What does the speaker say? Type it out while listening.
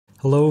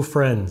Hello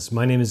friends,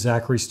 my name is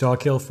Zachary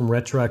Stockhill from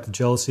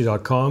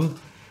RetroactiveJealousy.com,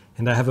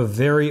 and I have a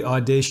very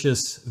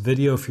audacious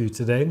video for you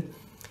today.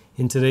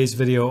 In today's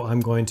video, I'm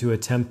going to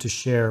attempt to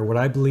share what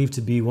I believe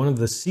to be one of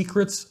the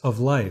secrets of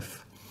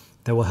life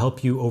that will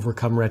help you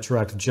overcome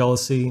retroactive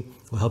jealousy,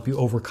 will help you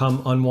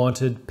overcome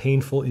unwanted,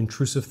 painful,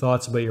 intrusive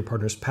thoughts about your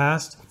partner's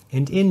past,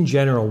 and in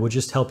general will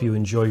just help you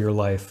enjoy your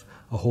life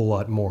a whole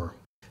lot more.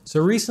 So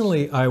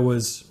recently I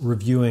was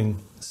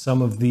reviewing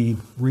some of the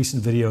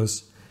recent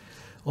videos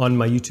on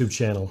my YouTube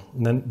channel,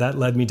 and then that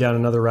led me down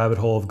another rabbit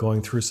hole of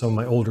going through some of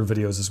my older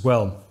videos as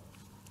well.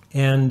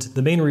 And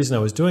the main reason I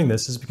was doing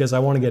this is because I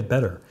want to get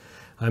better.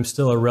 I'm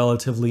still a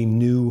relatively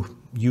new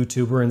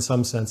YouTuber in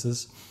some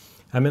senses.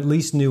 I'm at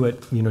least new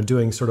at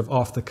doing sort of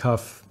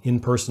off-the-cuff,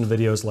 in-person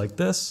videos like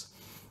this,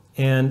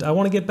 and I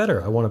want to get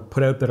better. I want to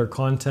put out better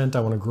content,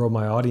 I want to grow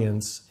my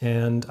audience,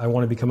 and I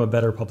want to become a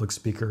better public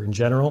speaker in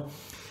general.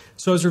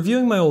 So I was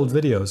reviewing my old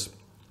videos,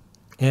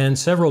 and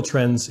several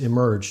trends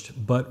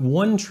emerged, but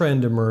one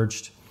trend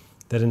emerged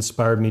that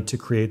inspired me to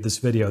create this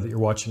video that you're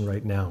watching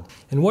right now.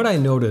 And what I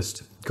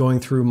noticed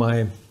going through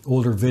my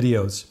older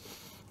videos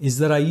is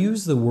that I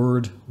use the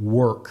word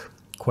work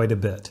quite a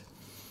bit.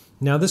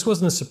 Now, this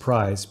wasn't a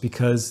surprise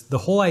because the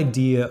whole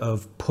idea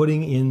of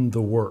putting in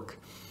the work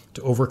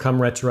to overcome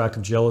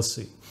retroactive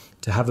jealousy,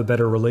 to have a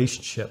better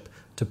relationship,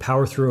 to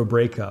power through a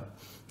breakup,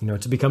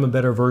 to become a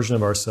better version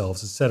of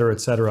ourselves, etc.,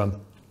 etc.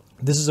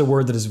 This is a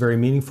word that is very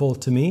meaningful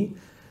to me,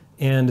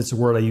 and it's a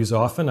word I use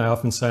often. I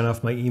often sign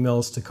off my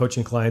emails to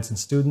coaching clients and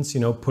students,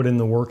 put in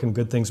the work and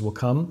good things will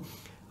come.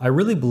 I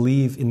really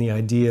believe in the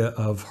idea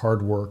of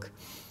hard work.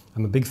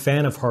 I'm a big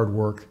fan of hard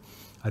work.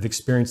 I've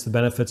experienced the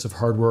benefits of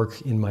hard work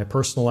in my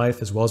personal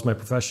life as well as my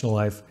professional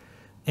life.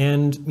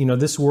 And,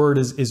 this word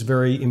is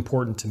very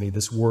important to me,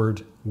 this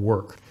word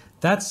work.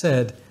 That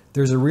said,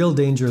 there's a real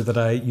danger that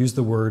I use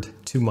the word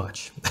too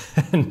much.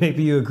 And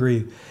maybe you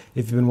agree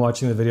if you've been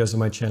watching the videos on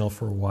my channel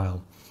for a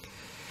while.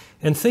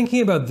 And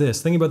thinking about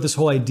this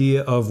whole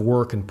idea of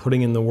work and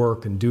putting in the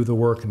work and do the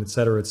work and et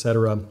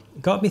cetera,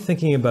 got me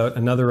thinking about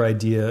another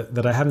idea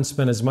that I haven't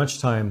spent as much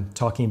time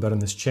talking about on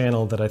this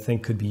channel that I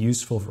think could be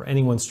useful for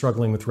anyone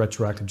struggling with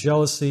retroactive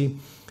jealousy,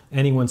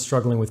 anyone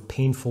struggling with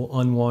painful,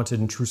 unwanted,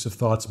 intrusive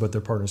thoughts about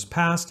their partner's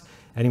past,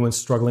 anyone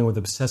struggling with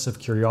obsessive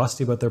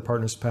curiosity about their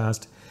partner's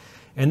past.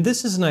 And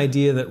this is an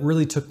idea that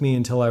really took me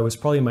until I was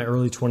probably in my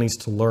early 20s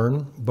to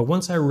learn. But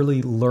once I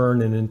really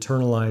learned and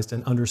internalized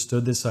and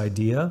understood this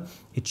idea,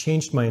 it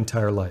changed my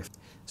entire life.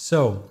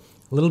 So,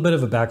 a little bit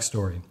of a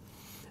backstory.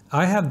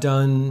 I have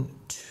done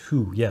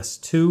two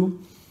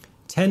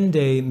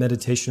 10-day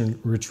meditation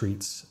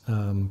retreats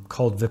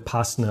called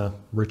Vipassana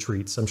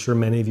retreats. I'm sure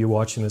many of you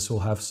watching this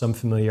will have some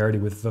familiarity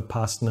with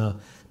Vipassana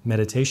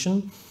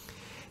meditation.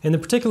 And the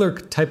particular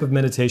type of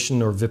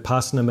meditation or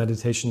Vipassana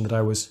meditation that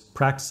I was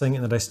practicing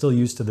and that I still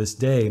use to this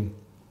day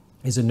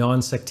is a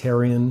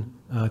non-sectarian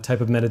type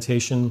of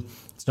meditation.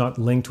 It's not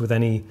linked with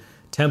any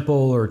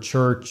temple or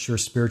church or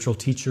spiritual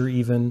teacher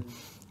even.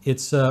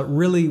 It's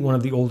really one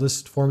of the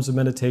oldest forms of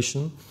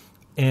meditation,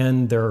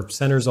 and there are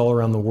centers all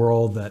around the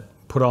world that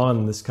put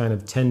on this kind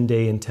of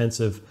 10-day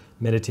intensive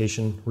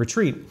meditation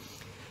retreat.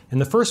 And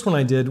the first one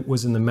I did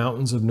was in the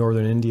mountains of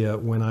northern India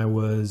when I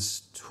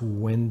was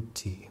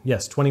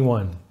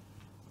 21.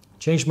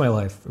 Changed my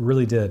life, it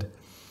really did.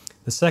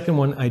 The second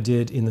one I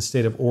did in the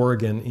state of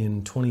Oregon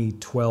in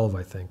 2012,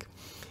 I think.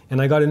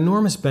 And I got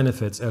enormous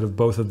benefits out of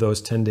both of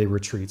those 10-day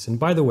retreats. And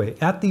by the way,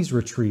 at these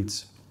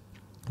retreats,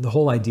 the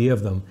whole idea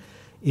of them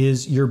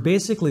is you're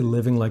basically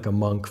living like a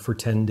monk for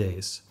 10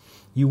 days.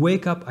 You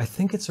wake up, I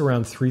think it's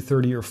around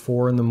 3:30 or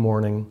 4 in the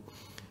morning.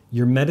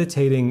 You're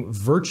meditating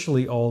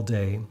virtually all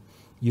day.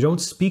 You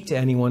don't speak to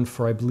anyone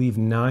for, I believe,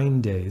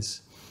 9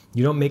 days.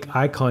 You don't make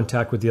eye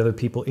contact with the other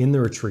people in the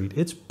retreat.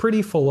 It's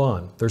pretty full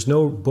on. There's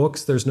no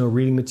books, there's no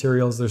reading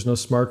materials, there's no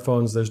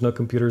smartphones, there's no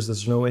computers,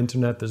 there's no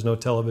internet, there's no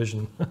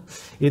television.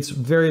 It's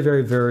very,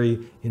 very, very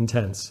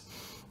intense.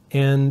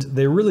 And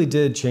they really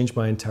did change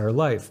my entire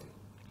life.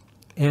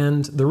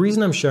 And the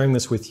reason I'm sharing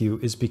this with you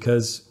is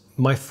because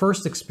my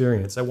first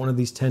experience at one of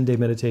these 10-day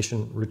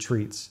meditation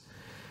retreats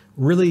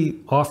really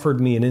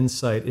offered me an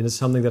insight into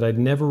something that I'd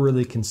never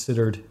really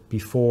considered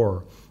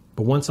before.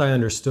 But once I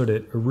understood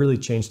it, it really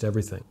changed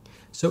everything.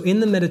 So in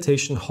the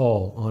meditation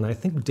hall on, I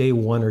think, day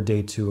 1 or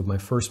day 2 of my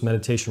first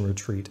meditation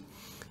retreat,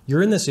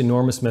 you're in this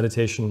enormous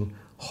meditation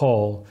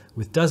hall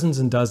with dozens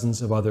and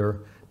dozens of other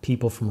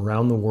people from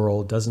around the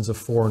world, dozens of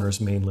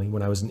foreigners mainly,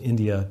 when I was in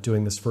India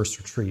doing this first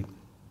retreat.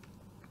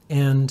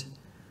 And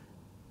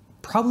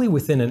probably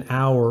within an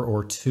hour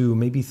or 2,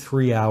 maybe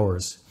 3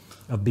 hours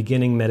of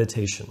beginning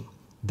meditation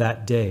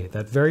that day,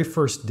 that very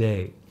first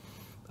day,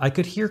 I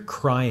could hear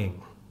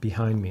crying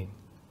behind me.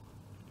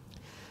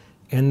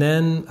 And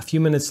then a few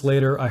minutes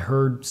later, I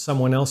heard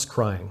someone else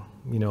crying,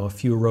 a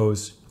few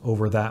rows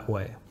over that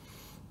way.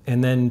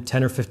 And then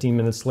 10 or 15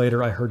 minutes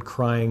later, I heard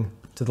crying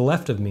to the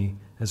left of me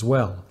as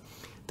well.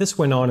 This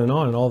went on, and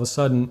all of a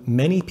sudden,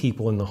 many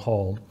people in the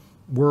hall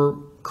were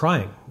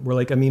crying. We're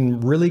like,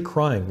 really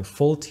crying,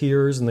 full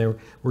tears, and they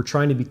were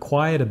trying to be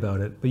quiet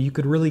about it. But you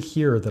could really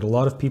hear that a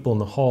lot of people in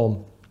the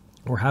hall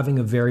were having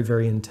a very,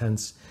 very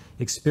intense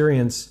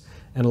experience.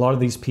 And a lot of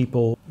these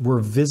people were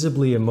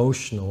visibly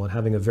emotional and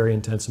having a very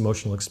intense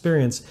emotional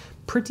experience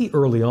pretty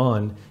early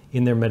on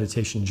in their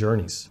meditation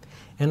journeys.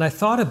 And I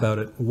thought about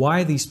it,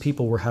 why these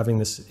people were having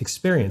this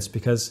experience,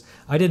 because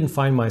I didn't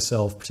find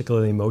myself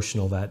particularly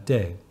emotional that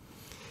day.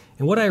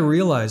 And what I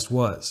realized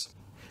was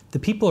the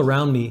people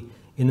around me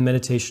in the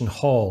meditation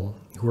hall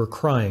who were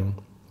crying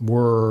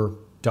were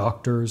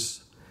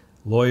doctors,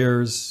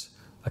 lawyers,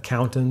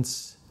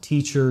 accountants,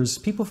 teachers,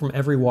 people from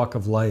every walk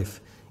of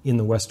life in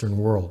the Western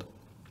world.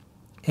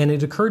 And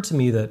it occurred to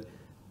me that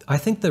I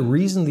think the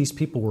reason these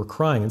people were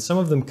crying, and some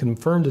of them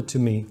confirmed it to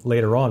me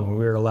later on when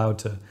we were allowed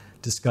to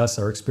discuss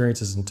our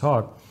experiences and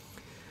talk,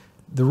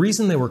 the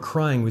reason they were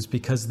crying was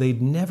because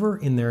they'd never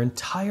in their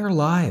entire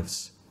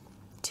lives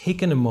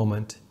taken a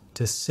moment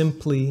to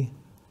simply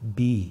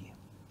be,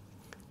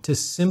 to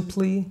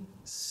simply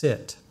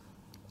sit,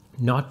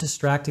 not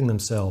distracting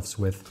themselves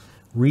with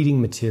reading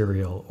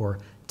material or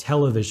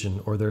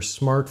television or their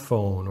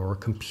smartphone or a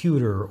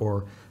computer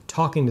or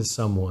talking to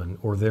someone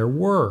or their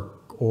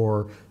work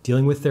or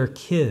dealing with their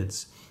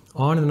kids,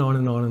 on and on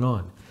and on and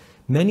on.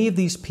 Many of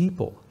these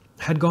people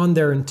had gone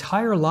their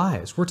entire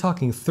lives, we're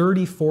talking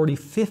 30, 40,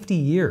 50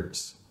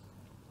 years,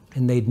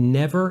 and they'd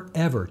never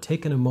ever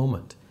taken a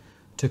moment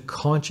to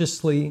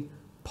consciously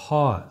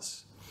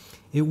pause.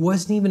 It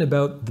wasn't even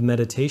about the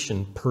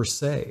meditation per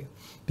se,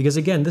 because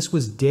again, this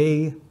was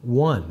day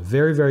one,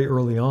 very, very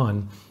early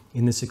on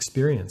in this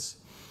experience.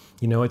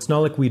 You know, it's not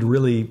like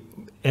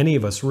any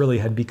of us really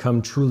had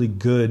become truly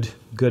good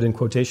in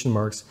quotation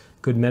marks,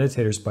 good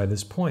meditators by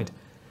this point.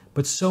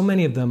 But so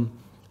many of them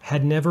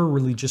had never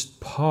really just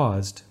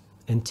paused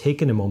and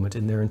taken a moment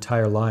in their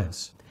entire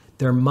lives.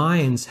 Their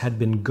minds had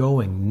been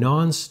going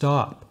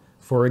nonstop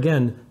for,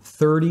 again,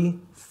 30,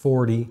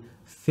 40,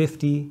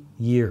 50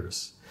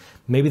 years.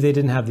 Maybe they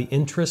didn't have the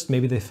interest,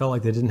 maybe they felt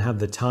like they didn't have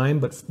the time,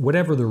 but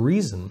whatever the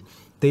reason,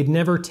 they'd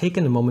never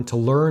taken a moment to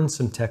learn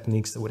some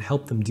techniques that would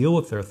help them deal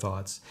with their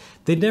thoughts.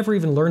 They'd never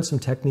even learned some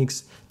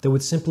techniques that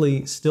would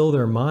simply still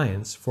their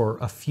minds for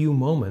a few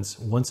moments,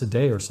 once a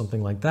day or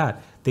something like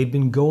that. They'd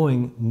been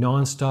going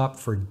nonstop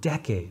for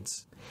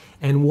decades.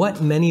 And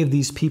what many of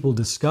these people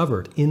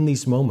discovered in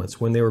these moments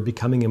when they were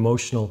becoming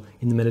emotional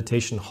in the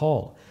meditation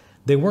hall,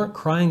 they weren't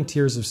crying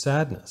tears of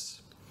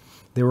sadness.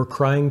 They were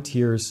crying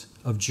tears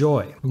of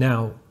joy.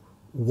 Now,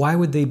 why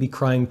would they be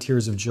crying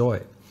tears of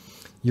joy?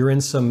 You're in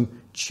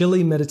some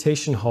chilly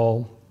meditation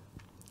hall,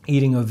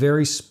 eating a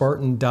very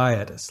Spartan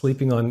diet,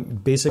 sleeping on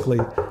basically,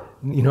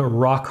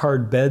 rock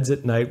hard beds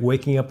at night,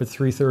 waking up at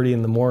 3:30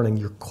 in the morning.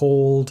 You're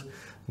cold,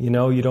 you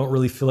don't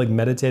really feel like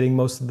meditating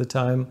most of the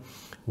time.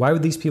 Why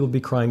would these people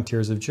be crying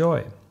tears of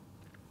joy?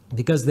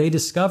 Because they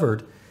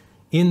discovered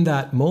in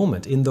that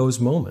moment, in those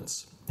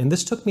moments, and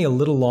this took me a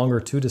little longer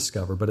to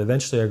discover, but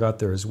eventually I got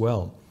there as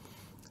well.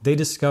 They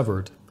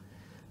discovered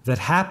that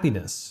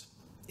happiness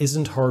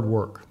isn't hard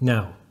work.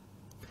 Now,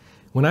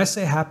 when I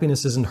say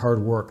happiness isn't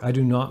hard work, I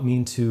do not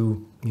mean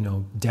to,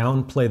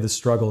 downplay the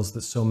struggles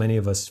that so many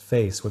of us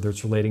face, whether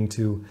it's relating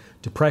to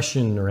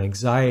depression or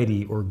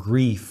anxiety or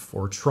grief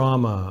or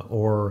trauma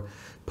or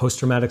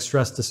post-traumatic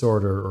stress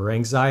disorder or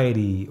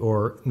anxiety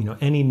or,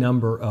 any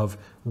number of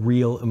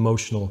real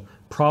emotional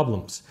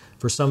problems.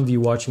 For some of you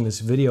watching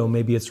this video,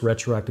 maybe it's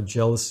retroactive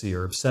jealousy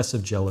or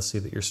obsessive jealousy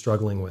that you're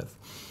struggling with.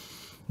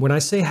 When I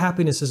say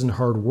happiness isn't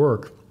hard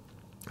work,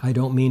 I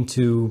don't mean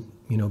to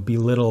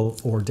belittle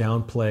or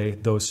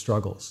downplay those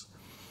struggles.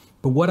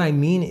 But what I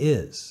mean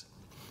is,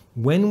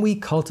 when we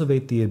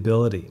cultivate the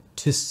ability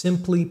to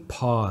simply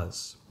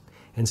pause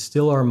and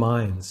still our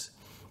minds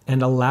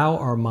and allow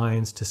our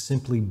minds to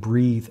simply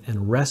breathe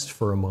and rest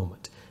for a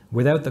moment,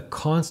 without the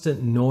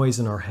constant noise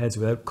in our heads,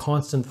 without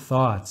constant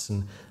thoughts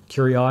and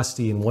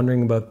curiosity and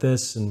wondering about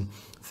this and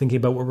thinking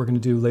about what we're going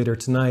to do later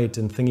tonight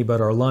and thinking about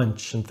our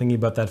lunch and thinking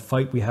about that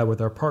fight we had with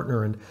our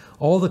partner and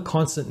all the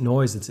constant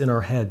noise that's in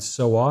our heads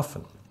so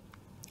often.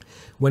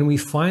 When we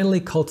finally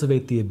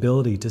cultivate the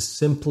ability to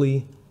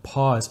simply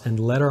pause and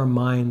let our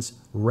minds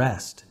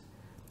rest,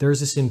 there's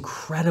this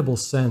incredible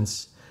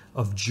sense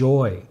of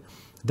joy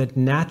that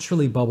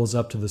naturally bubbles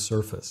up to the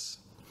surface.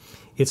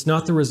 It's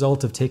not the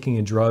result of taking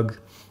a drug.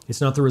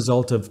 It's not the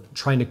result of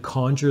trying to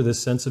conjure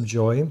this sense of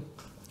joy.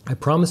 I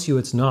promise you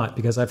it's not,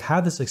 because I've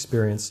had this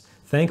experience,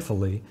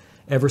 thankfully,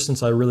 ever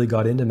since I really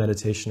got into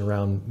meditation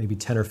around maybe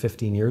 10 or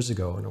 15 years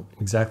ago. I don't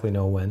exactly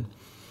know when.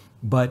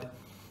 But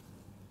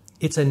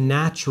it's a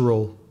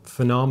natural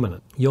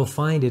phenomenon. You'll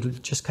find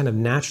it just kind of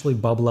naturally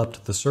bubble up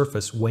to the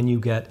surface when you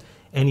get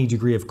any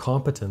degree of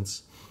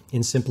competence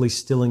in simply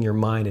stilling your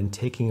mind and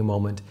taking a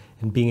moment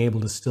and being able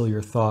to still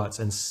your thoughts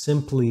and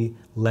simply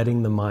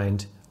letting the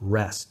mind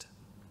rest.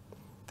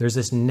 There's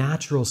this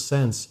natural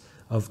sense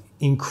of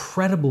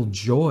incredible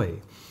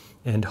joy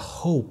and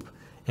hope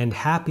and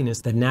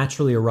happiness that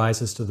naturally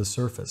arises to the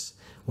surface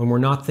when we're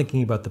not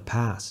thinking about the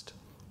past,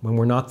 when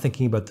we're not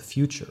thinking about the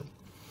future.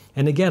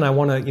 And again, I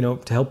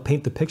want to help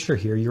paint the picture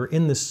here. You're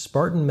in this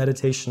Spartan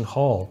meditation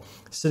hall,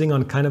 sitting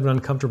on kind of an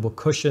uncomfortable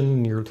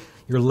cushion, and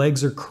your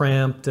legs are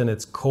cramped and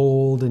it's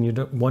cold and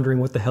you're wondering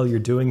what the hell you're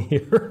doing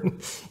here.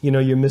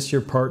 You miss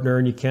your partner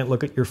and you can't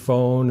look at your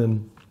phone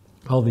and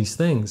all these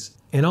things.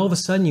 And all of a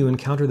sudden you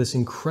encounter this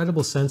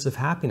incredible sense of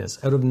happiness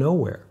out of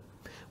nowhere.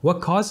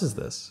 What causes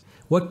this?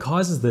 What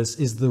causes this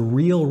is the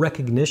real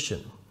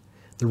recognition,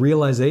 the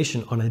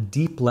realization on a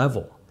deep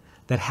level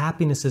that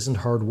happiness isn't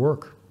hard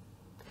work.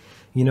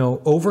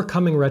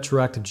 Overcoming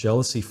retroactive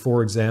jealousy,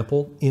 for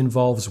example,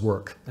 involves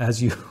work,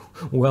 as you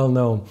well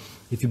know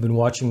if you've been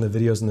watching the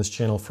videos on this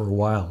channel for a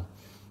while.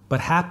 But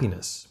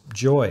happiness,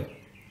 joy,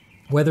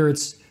 whether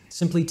it's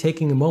simply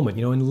taking a moment,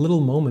 in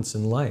little moments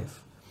in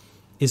life,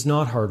 is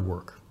not hard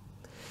work.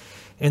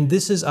 And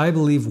this is, I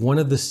believe, one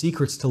of the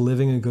secrets to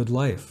living a good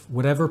life.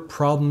 Whatever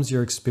problems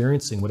you're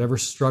experiencing, whatever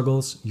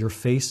struggles you're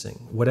facing,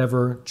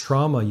 whatever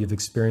trauma you've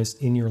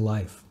experienced in your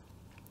life,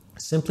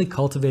 simply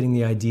cultivating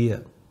the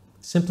idea,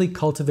 simply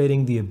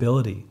cultivating the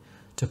ability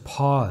to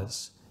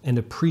pause and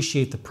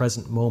appreciate the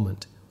present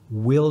moment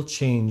will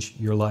change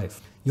your life.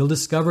 You'll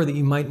discover that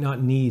you might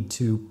not need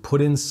to put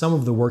in some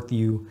of the work that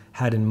you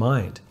had in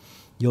mind.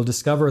 You'll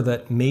discover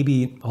that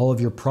maybe all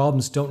of your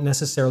problems don't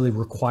necessarily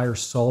require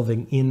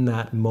solving in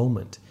that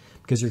moment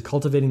because you're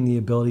cultivating the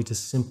ability to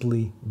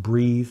simply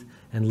breathe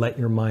and let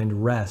your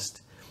mind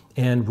rest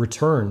and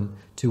return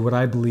to what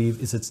I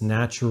believe is its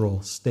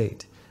natural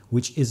state,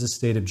 which is a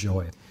state of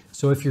joy.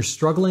 So if you're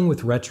struggling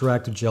with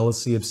retroactive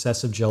jealousy,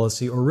 obsessive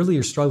jealousy, or really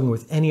you're struggling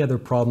with any other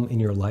problem in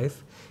your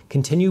life,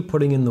 continue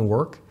putting in the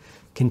work,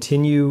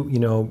 continue,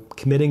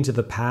 committing to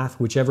the path,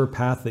 whichever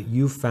path that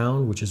you've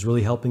found, which is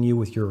really helping you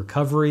with your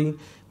recovery,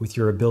 with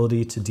your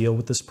ability to deal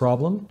with this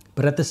problem.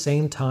 But at the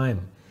same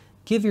time,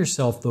 give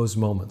yourself those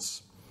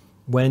moments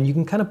when you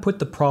can kind of put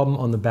the problem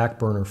on the back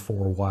burner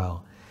for a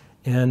while.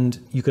 And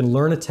you can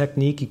learn a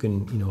technique, you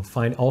can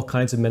find all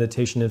kinds of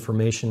meditation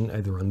information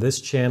either on this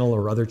channel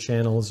or other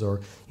channels or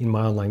in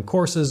my online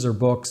courses or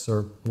books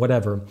or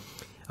whatever.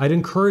 I'd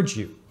encourage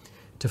you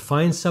to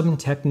find some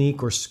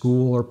technique or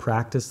school or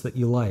practice that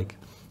you like.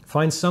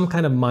 Find some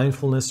kind of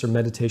mindfulness or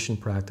meditation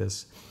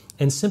practice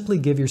and simply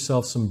give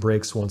yourself some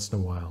breaks once in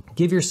a while.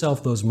 Give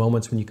yourself those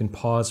moments when you can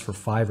pause for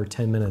 5 or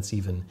 10 minutes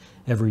even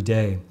every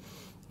day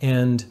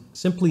and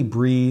simply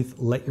breathe,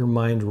 let your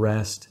mind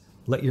rest.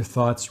 Let your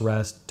thoughts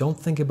rest. Don't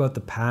think about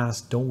the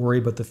past. Don't worry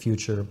about the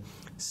future.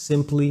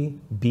 Simply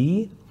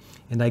be,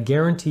 and I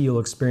guarantee you'll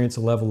experience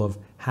a level of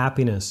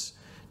happiness,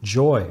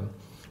 joy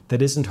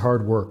that isn't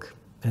hard work,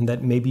 and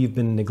that maybe you've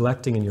been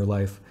neglecting in your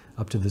life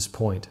up to this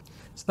point.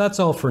 So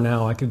that's all for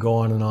now. I could go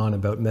on and on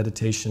about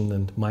meditation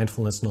and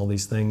mindfulness and all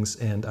these things,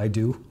 and I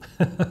do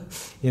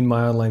in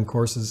my online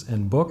courses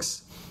and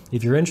books.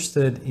 If you're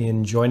interested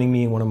in joining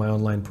me in one of my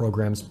online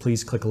programs,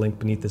 please click a link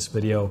beneath this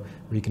video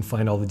where you can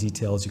find all the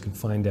details. You can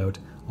find out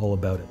all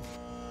about it.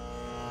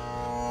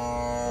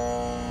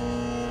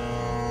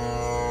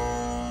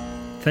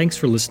 Thanks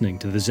for listening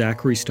to the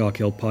Zachary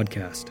Stockhill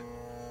podcast.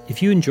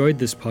 If you enjoyed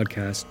this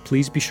podcast,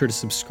 please be sure to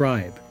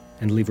subscribe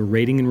and leave a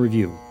rating and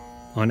review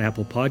on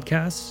Apple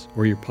Podcasts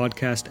or your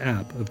podcast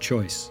app of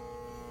choice.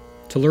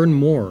 To learn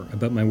more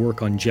about my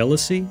work on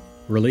jealousy,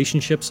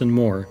 relationships, and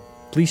more,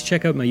 please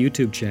check out my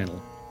YouTube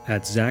channel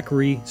at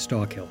Zachary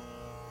Stockhill.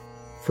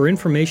 For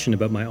information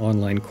about my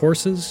online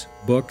courses,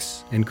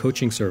 books, and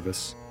coaching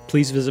service,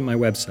 please visit my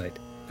website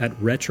at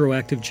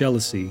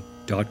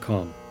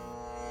retroactivejealousy.com.